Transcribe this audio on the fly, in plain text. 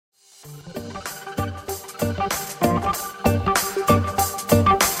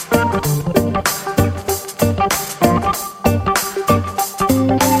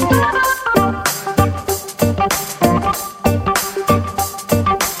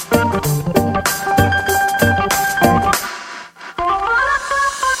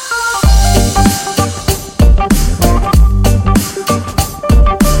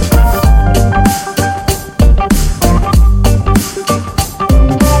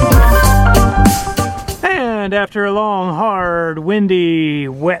After a long, hard, windy,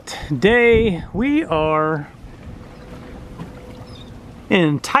 wet day, we are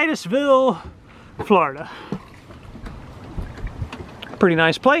in Titusville, Florida. Pretty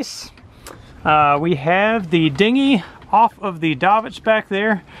nice place. We have the dinghy off of the davits back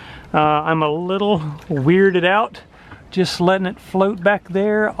there. I'm a little weirded out just letting it float back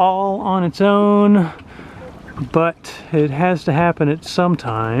there all on its own, but it has to happen at some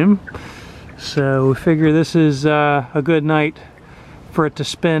time. So we figure this is a good night for it to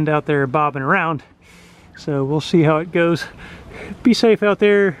spend out there bobbing around. So we'll see how it goes. Be safe out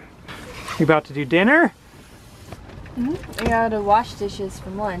there. You about to do dinner? I gotta wash dishes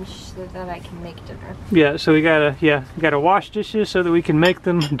from lunch so that I can make dinner. Yeah, so we gotta wash dishes so that we can make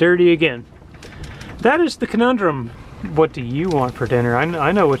them dirty again. That is the conundrum. What do you want for dinner?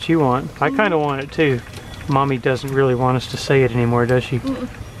 I know what you want. I kind of want it too. Mommy doesn't really want us to say it anymore, does she?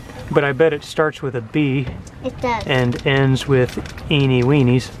 But I bet it starts with a B. It does. And ends with eeny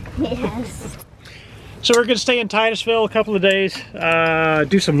weenies. Yes. So we're gonna stay in Titusville a couple of days,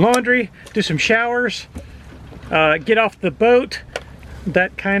 do some laundry, do some showers, get off the boat,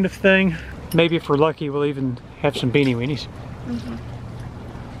 that kind of thing. Maybe if we're lucky, we'll even have some beanie weenies.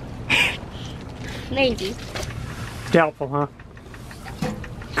 Maybe. Doubtful, huh?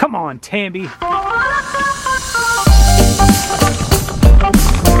 Come on, Tambi.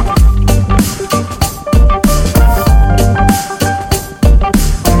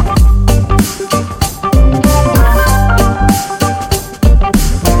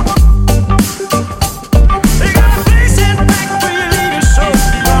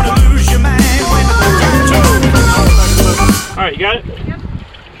 All right, you got it? Yep.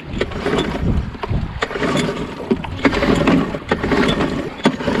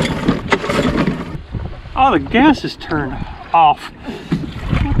 Oh, the gas is turned off.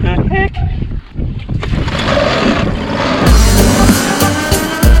 What the heck?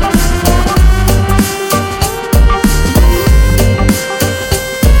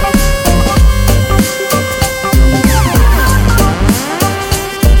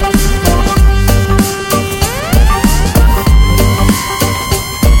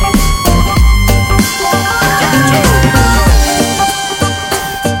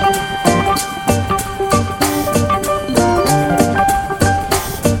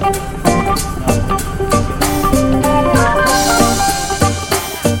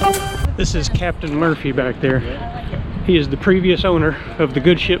 This is Captain Murphy back there. He is the previous owner of the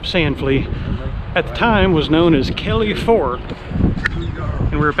good ship Sandflea. At the time was known as Kelly Ford.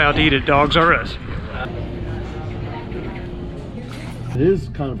 And we're about to eat at Dogs R Us. It is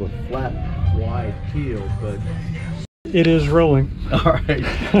kind of a flat, wide keel, but... It is rolling. All right.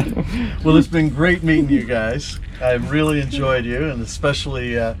 Well, it's been great meeting you guys. I've really enjoyed you, and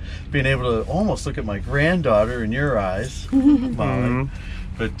especially being able to almost look at my granddaughter in your eyes, Molly.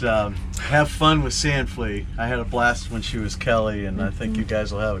 But have fun with Sandflea. I had a blast when she was Kelly, and I think you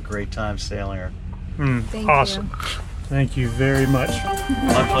guys will have a great time sailing her. Awesome. Thank you very much.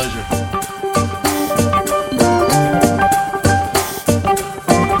 My pleasure.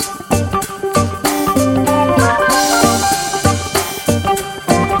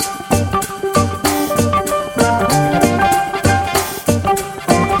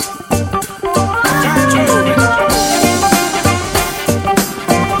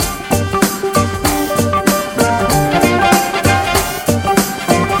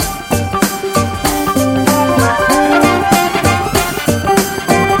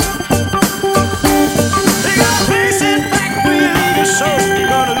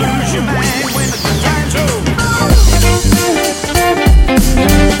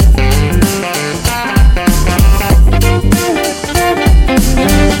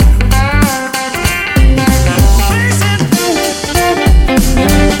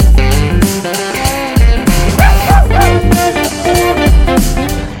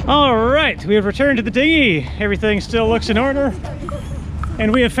 We have returned to the dinghy. Everything still looks in order.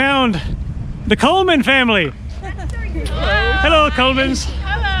 And we have found the Coleman family. Hello, Colemans.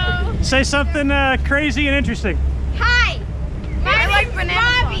 Hello. Say something crazy and interesting. Hi. My name's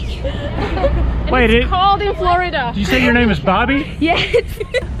Bobby. Wait, It's cold in Florida. did you say your name is Bobby? Yes.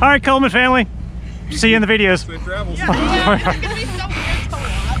 All right, Coleman family. See you in the videos.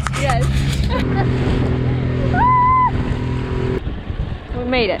 Yes. We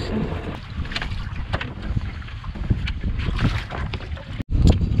made it.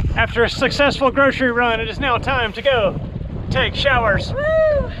 After a successful grocery run, it is now time to go take showers. Woo!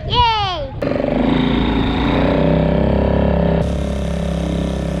 Yay!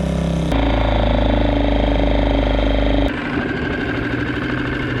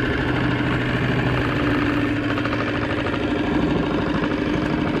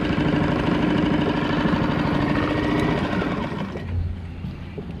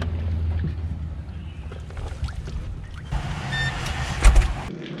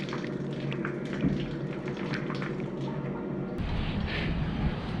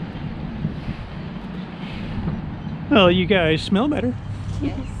 Well, you guys smell better.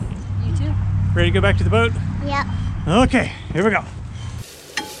 Yes. You too. Ready to go back to the boat? Yep. Okay, here we go.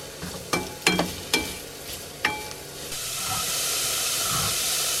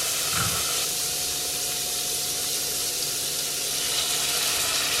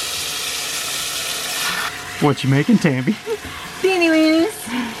 What you making, Tambi? Beanie weenies.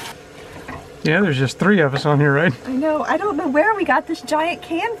 Yeah, there's just 3 of us on here, right? I know. I don't know where we got this giant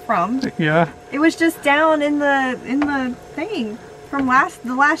can from. Yeah. It was just down in the thing from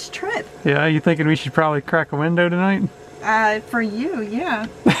the last trip. Yeah, you thinking we should probably crack a window tonight? For you, yeah.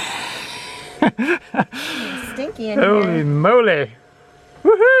 Stinky in Holy here. moly!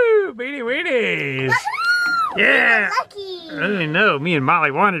 Woohoo! Beanie Weenies! Yeah! Lucky. I know, me and Molly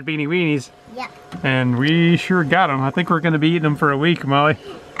wanted Beanie Weenies. Yep. And we sure got them. I think we're going to be eating them for a week, Molly.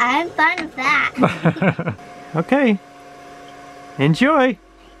 I'm fine with that. Okay. Enjoy.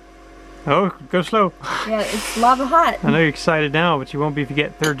 Oh, go slow. Yeah, it's lava hot. I know you're excited now, but you won't be if you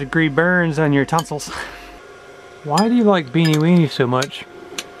get 3rd-degree burns on your tonsils. Why do you like Beanie Weenies so much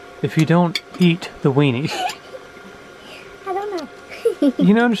if you don't eat the weenies? I don't know.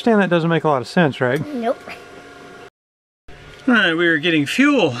 You understand that doesn't make a lot of sense, right? Nope. Alright, we are getting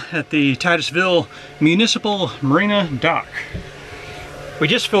fuel at the Titusville Municipal Marina Dock. We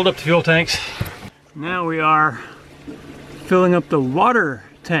just filled up the fuel tanks. Now we are filling up the water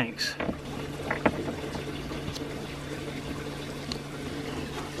tanks.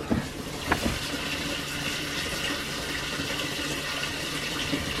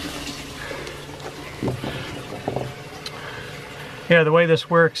 Yeah, the way this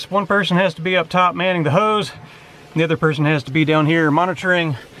works, one person has to be up top manning the hose, and the other person has to be down here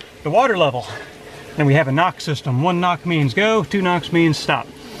monitoring the water level. And we have a knock system. 1 knock means go, 2 knocks means stop.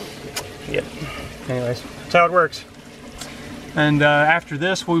 Yep. Anyways, that's how it works. And after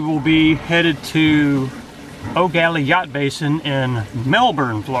this, we will be headed to Eau Gallie Yacht Basin in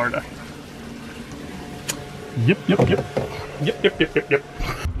Melbourne, Florida. Yep. Let's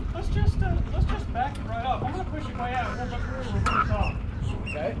just back it right up. I'm gonna push it way out. We'll reverse off.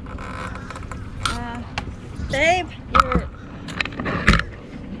 Okay. Babe, you're...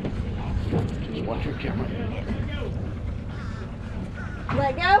 Just watch your camera.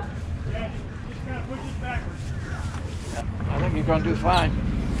 Let go? Yeah, just gotta push it backwards. I think you're going to do fine.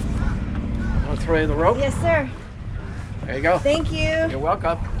 Want to throw you the rope? Yes, sir. There you go. Thank you. You're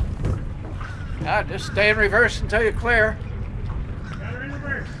welcome. Now just stay in reverse until you're clear. Got her in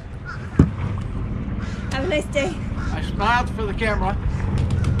reverse. Have a nice day. I smiled for the camera.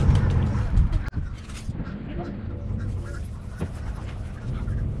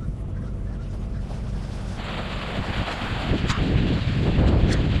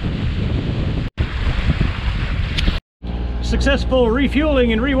 Successful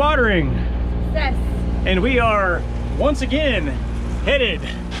refueling and rewatering. Yes. And we are once again headed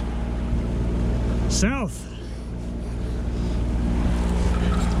south.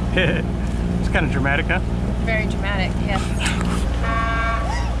 It's kind of dramatic, huh? Very dramatic, yes.